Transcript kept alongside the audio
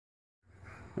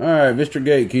Alright, Mr.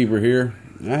 Gatekeeper here.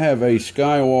 I have a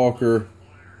Skywalker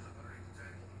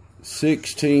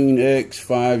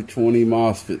 16xIRF520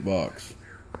 Mosfet box.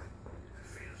 I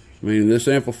mean, this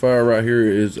amplifier right here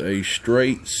is a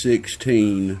straight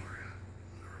 16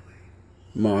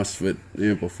 Mosfet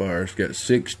amplifier. It's got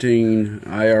 16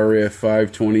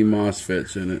 IRF520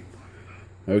 Mosfets in it.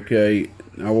 Okay,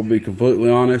 I will be completely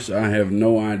honest, I have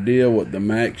no idea what the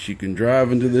max you can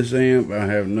drive into this amp. I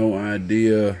have no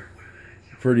idea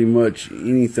pretty much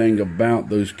anything about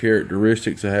those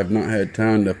characteristics. I have not had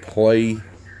time to play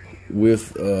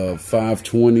with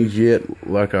 520s yet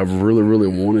like I've really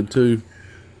wanted to.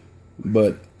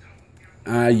 But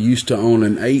I used to own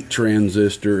an 8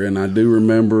 transistor, and I do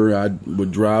remember I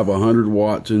would drive 100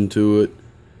 watts into it,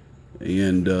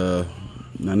 and I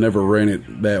never ran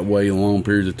it that way in long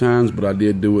periods of times, but I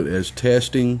did do it as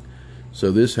testing. So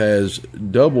this has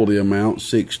double the amount,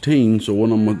 16. So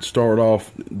what I'm going to start off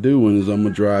doing is I'm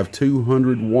going to drive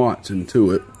 200 watts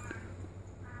into it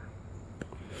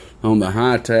on the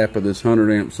high tap of this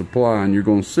 100 amp supply, and you're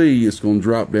going to see it's going to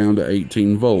drop down to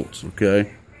 18 volts,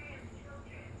 okay?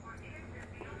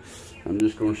 I'm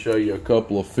just going to show you a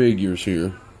couple of figures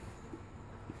here.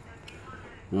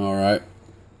 Alright.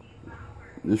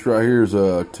 This right here is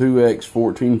a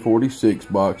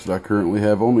 2X1446 box that I currently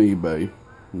have on eBay.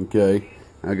 Okay,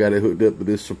 I got it hooked up to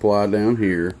this supply down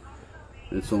here.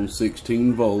 It's on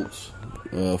 16 volts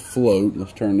float.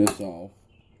 Let's turn this off.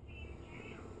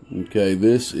 Okay,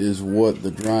 this is what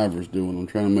the driver's doing. I'm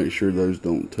trying to make sure those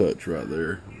don't touch right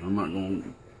there. I'm not going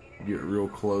to get real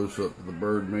close up to the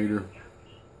bird meter.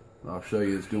 I'll show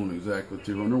you it's doing exactly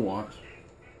 200 watts.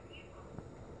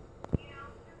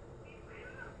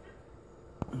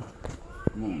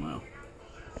 Come on now.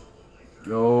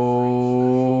 Go.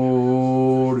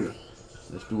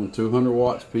 It's doing 200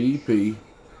 watts PEP.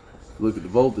 Look at the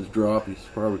voltage drop. You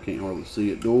probably can't hardly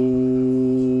see it.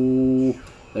 Oh,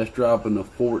 that's dropping to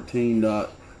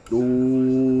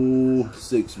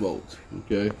 14.6 volts.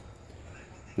 Okay.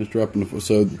 It's dropping to,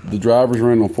 so the driver's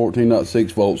running on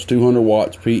 14.6 volts, 200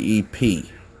 watts PEP.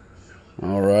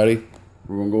 Alrighty.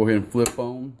 We're going to go ahead and flip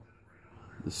on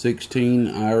the 16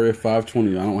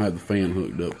 IRF520. I don't have the fan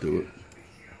hooked up to it.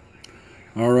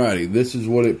 Alrighty, this is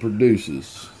what it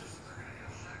produces.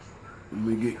 Let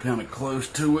me get kind of close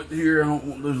to it here. I don't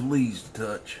want those leads to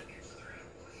touch.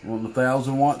 We're on the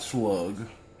 1000 watt slug.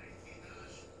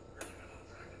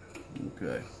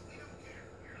 Okay.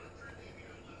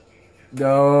 Go.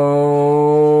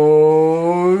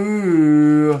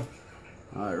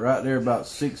 Alright, right there about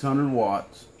 600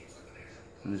 watts.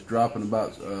 And it's dropping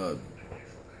about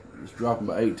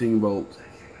 18 volts.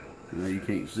 Now you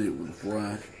can't see it with the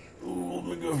flash. Oh,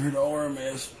 let me go here to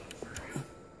RMS.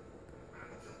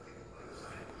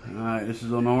 Alright, this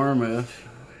is on RMS.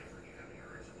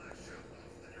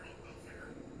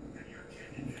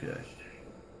 Okay.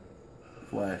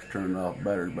 Flash turned off,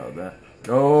 battery about that.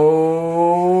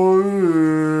 Oh,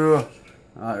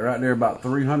 alright, right there about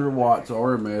 300 watts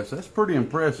RMS. That's pretty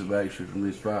impressive actually from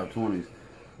these 520s.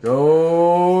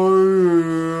 Oh,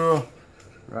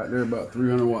 right there about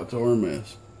 300 watts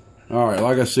RMS. Alright,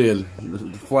 like I said, the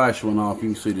flash went off.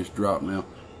 You can see this drop now.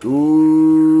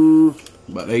 Ooh,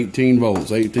 about 18 volts,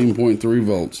 18.3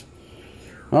 volts.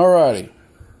 Alrighty.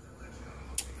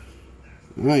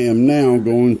 I am now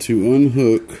going to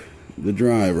unhook the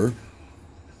driver.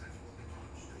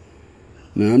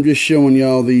 Now I'm just showing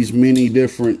y'all these many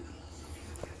different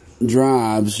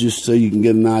drives just so you can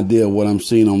get an idea of what I'm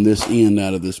seeing on this end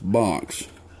out of this box.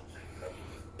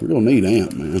 Real neat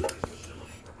amp, man.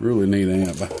 Really neat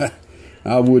amp.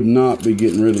 I would not be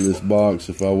getting rid of this box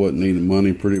if I wasn't needing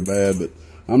money pretty bad, but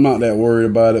I'm not that worried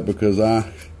about it because I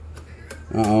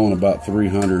own about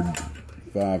 300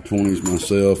 520s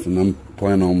myself, and I'm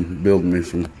planning on building me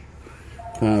some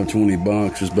 520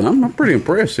 boxes. But I'm pretty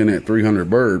impressed in that 300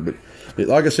 bird. But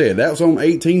like I said, that was on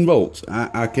 18 volts.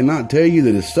 I cannot tell you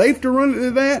that it's safe to run it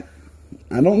at that.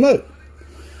 I don't know.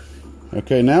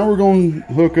 Okay, now we're going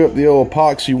to hook up the old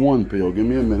epoxy 1 pill. Give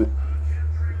me a minute.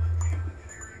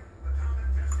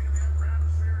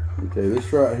 Okay,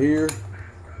 this right here.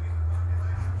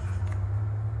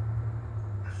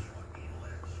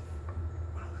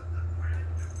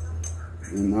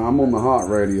 And I'm on the hot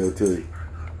radio too.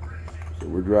 So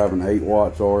we're driving 8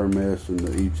 watts RMS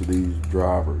into each of these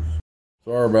drivers.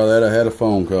 Sorry about that, I had a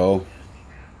phone call.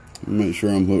 Make sure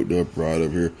I'm hooked up right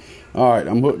over here. Alright,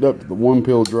 I'm hooked up to the 1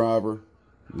 pill driver.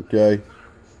 Okay.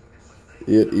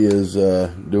 It is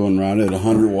doing right at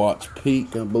 100 watts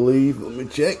peak, I believe. Let me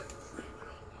check.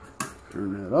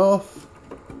 Turn that off.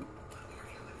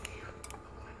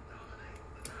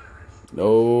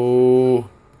 No.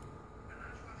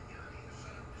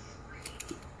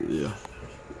 Yeah.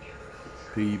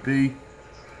 PEP.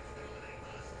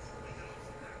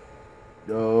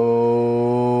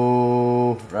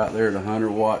 Oh, right there at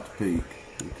 100 watts peak.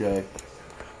 Okay.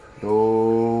 Oh,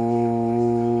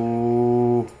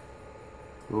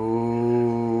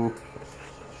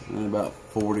 and about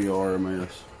 40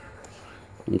 RMS.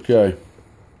 Okay.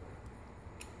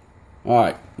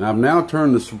 Alright, now I've now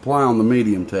turned the supply on the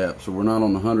medium tap, so we're not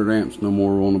on 100 amps no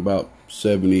more, we're on about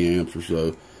 70 amps or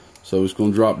so. So it's going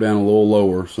to drop down a little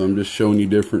lower, so I'm just showing you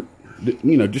different,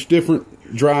 you know, just different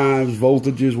drives,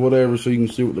 voltages, whatever, so you can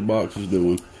see what the box is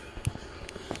doing.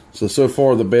 So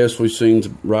far the best we've seen is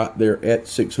right there at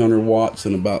 600 watts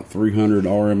and about 300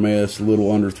 RMS, a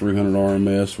little under 300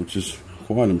 RMS, which is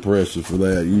quite impressive for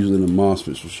that. Usually the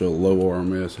Mosfets will show low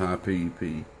RMS, high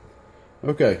PEP.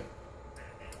 Okay.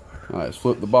 Alright, let's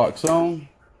flip the box on.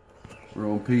 We're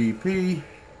on PEP.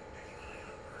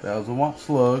 1000 watt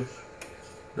slug.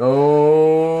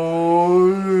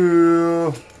 Oh,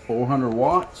 400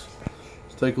 watts.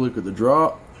 Let's take a look at the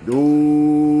drop.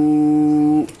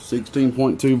 Oh,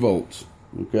 16.2 volts.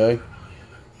 Okay.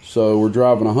 So we're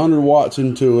driving 100 watts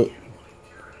into it.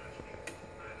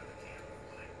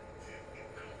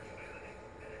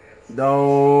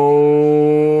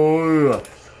 Oh,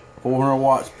 400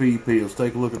 watts PEP. Let's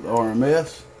take a look at the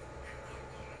RMS.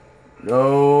 Oh,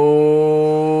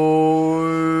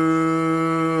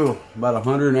 about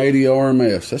 180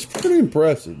 RMS. That's pretty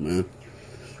impressive, man.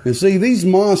 And see, these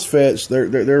Mosfets,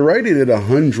 they're rated at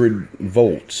 100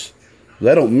 volts.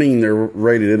 That don't mean they're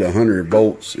rated at 100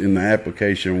 volts in the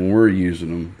application we're using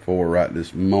them for right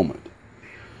this moment.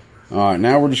 All right,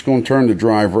 now we're just going to turn the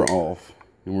driver off.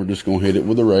 And we're just going to hit it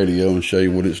with the radio and show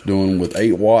you what it's doing with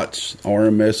 8 watts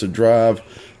RMS of drive,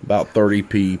 about 30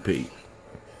 PEP.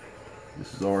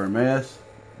 This is RMS.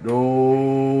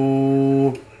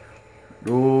 Do,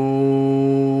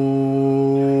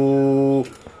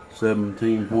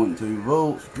 17.2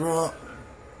 volts drop.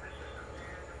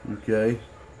 Okay.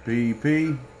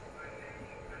 PEP.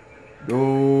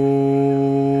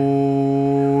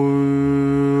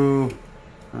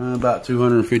 About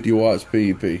 250 watts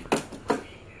PEP.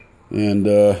 And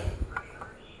I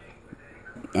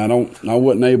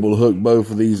wasn't able to hook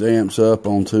both of these amps up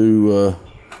onto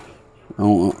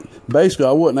basically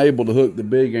I wasn't able to hook the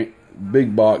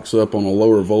big box up on a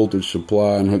lower voltage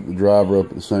supply and hook the driver up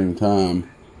at the same time.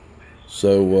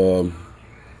 So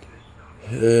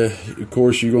of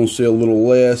course you're going to see a little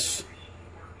less,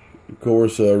 of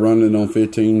course, running on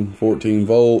 14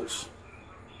 volts.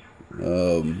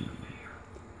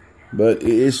 But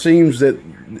it seems that,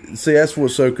 see, that's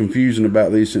what's so confusing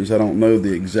about these, since I don't know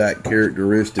the exact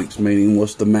characteristics, meaning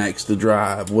what's the max to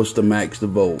drive, what's the max to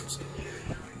volts.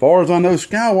 As far as I know,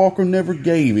 Skywalker never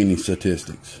gave any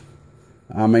statistics.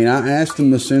 I mean, I asked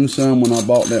him to send some when I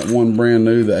bought that one brand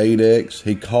new, the 8X.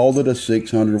 He called it a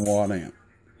 600 watt amp.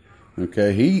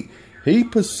 Okay, he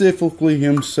specifically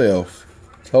himself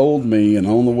told me, and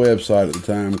on the website at the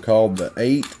time, called the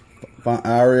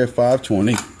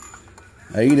 8xIRF520.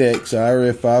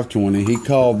 8xIRF520, he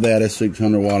called that a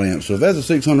 600 watt amp. So if that's a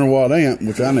 600 watt amp,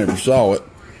 which I never saw it,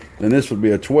 then this would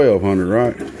be a 1200,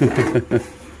 right?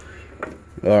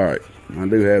 Alright, I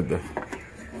do have the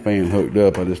fan hooked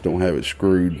up, I just don't have it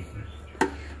screwed.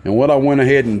 And what I went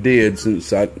ahead and did,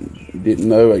 since I didn't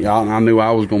know, I knew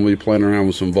I was going to be playing around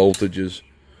with some voltages,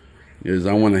 is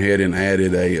I went ahead and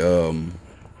added a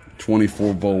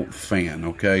 24 volt fan.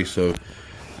 Okay, so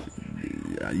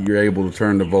you're able to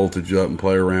turn the voltage up and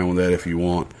play around with that if you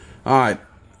want. Alright,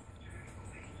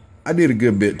 I did a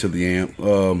good bit to the amp.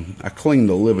 I cleaned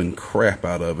the living crap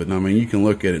out of it. And I mean, you can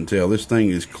look at it and tell this thing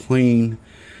is clean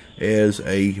as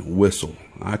a whistle.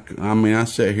 I mean, I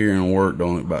sat here and worked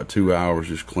on it about 2 hours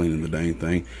just cleaning the dang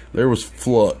thing. There was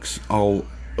flux all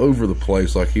over the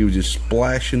place, like he was just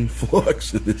splashing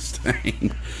flux in this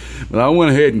thing. But I went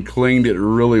ahead and cleaned it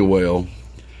really well.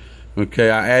 Okay,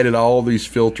 I added all these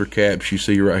filter caps you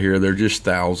see right here. They're just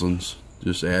thousands,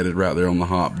 just added right there on the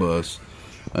hot bus.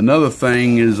 Another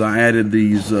thing is I added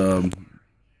these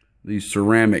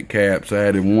ceramic caps. I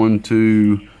added 1,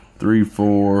 2, 3,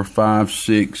 4, 5,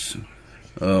 6,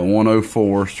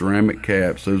 104 ceramic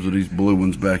caps. Those are these blue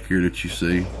ones back here that you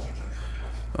see.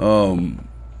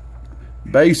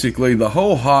 Basically, the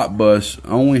whole hot bus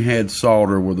only had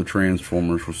solder where the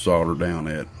transformers were soldered down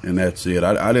at, and that's it.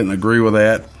 I didn't agree with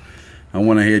that. I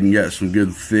went ahead and got some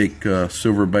good thick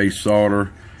silver-based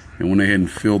solder and went ahead and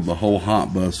filled the whole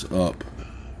hot bus up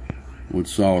with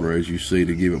solder, as you see,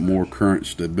 to give it more current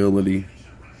stability.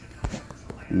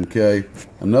 Okay,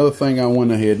 another thing I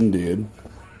went ahead and did,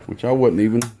 which I wasn't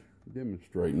even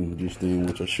demonstrating just then,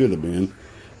 which I should have been,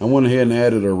 I went ahead and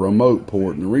added a remote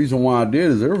port. And the reason why I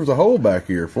did is there was a hole back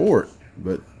here for it,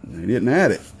 but they didn't add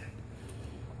it.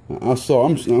 I'm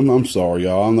sorry,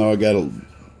 y'all. I know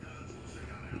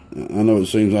I know it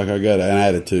seems like I got an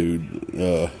attitude.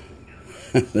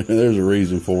 There's a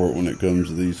reason for it when it comes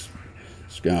to these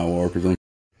Skywalkers.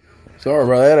 Sorry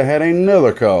about that. I had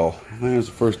another call. That's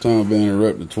the first time I've been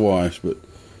interrupted twice. But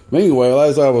anyway,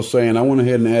 as I was saying, I went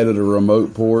ahead and added a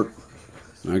remote port.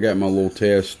 I got my little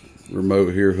test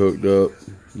remote here hooked up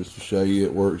just to show you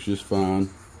it works just fine.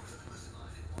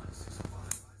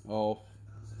 Off,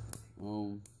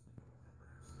 on.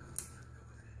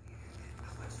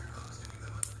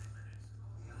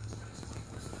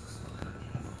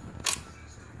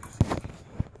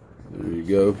 There you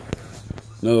go.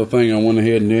 Another thing I went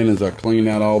ahead and did is I cleaned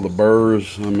out all the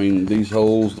burrs. I mean, these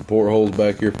holes, the port holes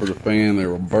back here for the fan, there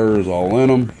were burrs all in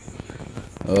them.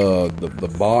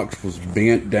 The box was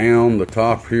bent down. The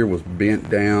top here was bent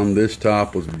down. This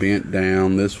top was bent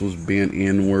down. This was bent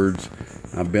inwards.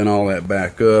 I bent all that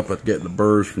back up. I get the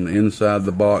burrs from the inside of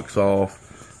the box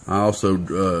off. I also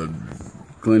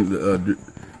cleaned.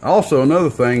 Also,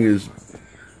 another thing is,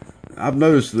 I've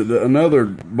noticed that another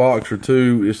box or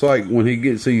two, it's like when he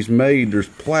gets these made, there's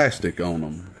plastic on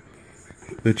them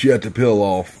that you have to peel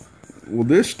off. Well,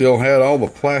 this still had all the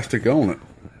plastic on it.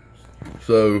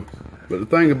 So, but the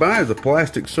thing about it is the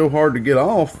plastic's so hard to get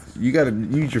off, you got to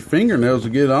use your fingernails to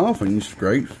get it off, and you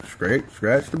scratch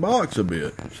the box a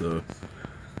bit. So,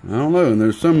 I don't know. And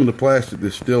there's some of the plastic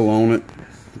that's still on it.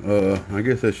 I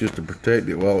guess that's just to protect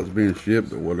it while it's being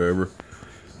shipped or whatever.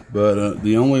 But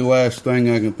the only last thing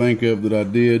I can think of that I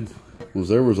did was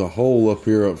there was a hole up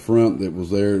here up front that was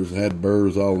there. It had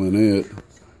burrs all in it.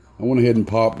 I went ahead and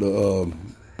popped a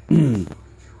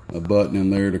button in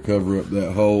there to cover up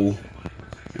that hole.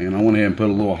 And I went ahead and put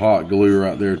a little hot glue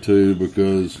right there too,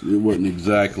 because it wasn't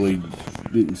exactly,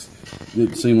 didn't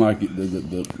seem like it,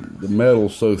 the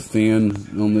metal's so thin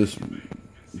on this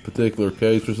particular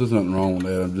case. There's nothing wrong with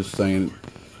that. I'm just saying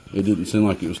it didn't seem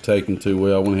like it was taking too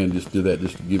well. I went ahead and just did that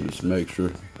just to give it some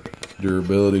extra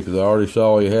durability, because I already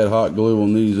saw you had hot glue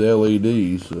on these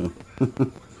LEDs, so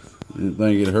didn't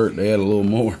think it hurt to add a little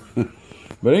more.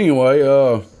 But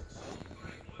anyway,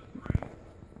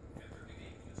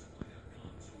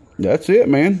 that's it,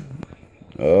 man.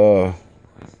 I've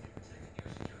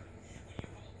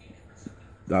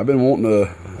been wanting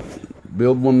to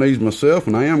build one of these myself,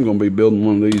 and I am going to be building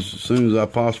one of these as soon as I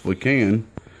possibly can.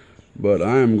 But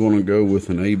I am going to go with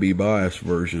an AB bias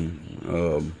version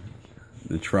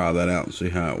and try that out and see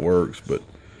how it works. But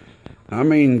I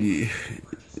mean,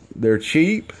 they're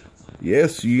cheap.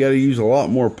 Yes, you got to use a lot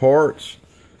more parts,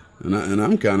 and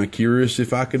I'm kind of curious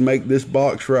if I could make this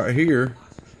box right here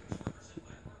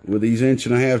with these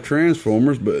 1.5-inch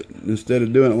transformers, but instead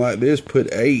of doing it like this,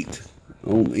 put 8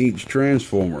 on each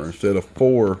transformer instead of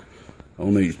 4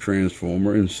 on each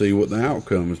transformer, and see what the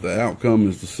outcome is. The outcome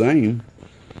is the same,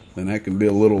 then that can be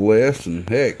a little less, and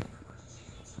heck,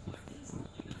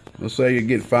 let's say you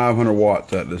get 500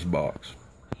 watts out of this box.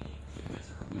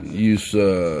 Use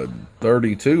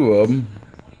 32 of them,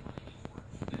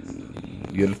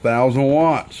 get 1,000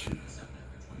 watts.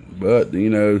 But, you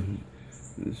know,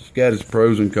 it's got its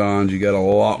pros and cons. You got a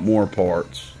lot more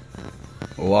parts,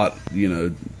 a lot, you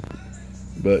know,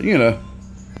 but you know,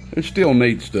 it's still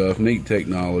neat stuff, neat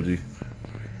technology,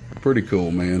 pretty cool,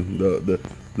 man.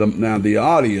 Now the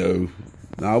audio,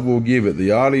 I will give it,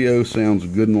 the audio sounds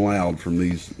good and loud from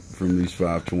these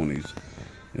 520s.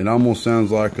 It almost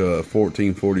sounds like a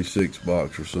 1446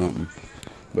 box or something.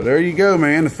 But there you go,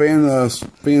 man. The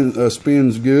fan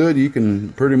spins good. You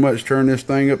can pretty much turn this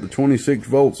thing up to 26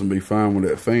 volts and be fine with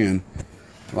that fan.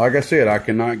 Like I said, I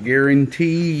cannot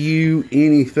guarantee you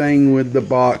anything with the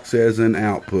box as an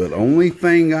output. Only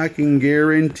thing I can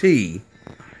guarantee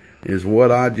is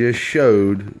what I just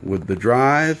showed with the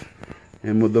drive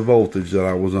and with the voltage that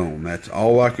I was on. That's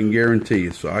all I can guarantee.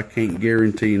 So I can't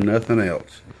guarantee nothing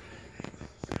else.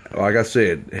 Like I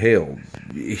said, hell,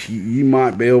 you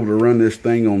might be able to run this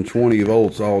thing on 20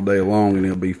 volts all day long and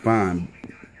it'll be fine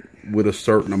with a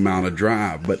certain amount of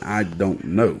drive, but I don't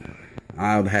know.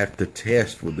 I would have to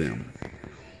test with them.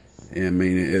 I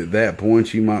mean, at that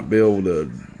point, you might be able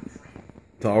to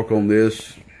talk on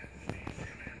this,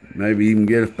 maybe even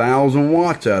get 1,000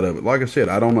 watts out of it. Like I said,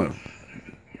 I don't know.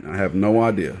 I have no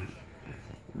idea.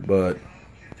 But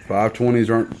 520s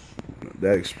aren't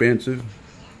that expensive.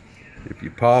 If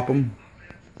you pop them,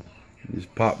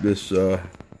 just pop this little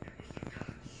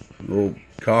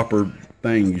copper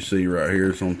thing you see right here.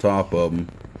 It's on top of them.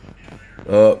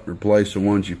 Up, replace the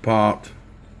ones you popped,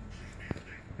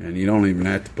 and you don't even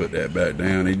have to put that back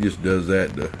down. He just does that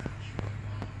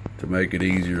to make it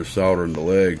easier soldering the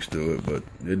legs to it, but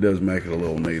it does make it a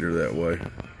little neater that way.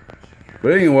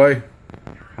 But anyway,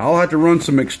 I'll have to run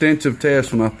some extensive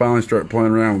tests when I finally start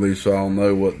playing around with these, so I'll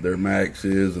know what their max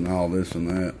is and all this and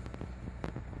that.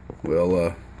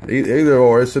 Well, either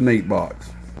or, it's a neat box.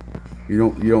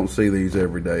 You don't see these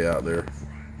every day out there.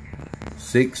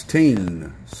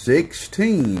 16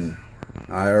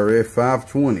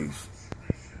 IRF520s.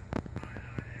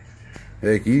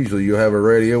 Heck, usually you'll have a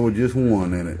radio with just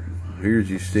one in it. Here's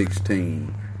your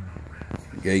 16.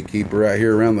 Gatekeeper right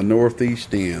here around the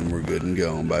northeast end. We're good and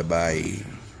gone. Bye bye.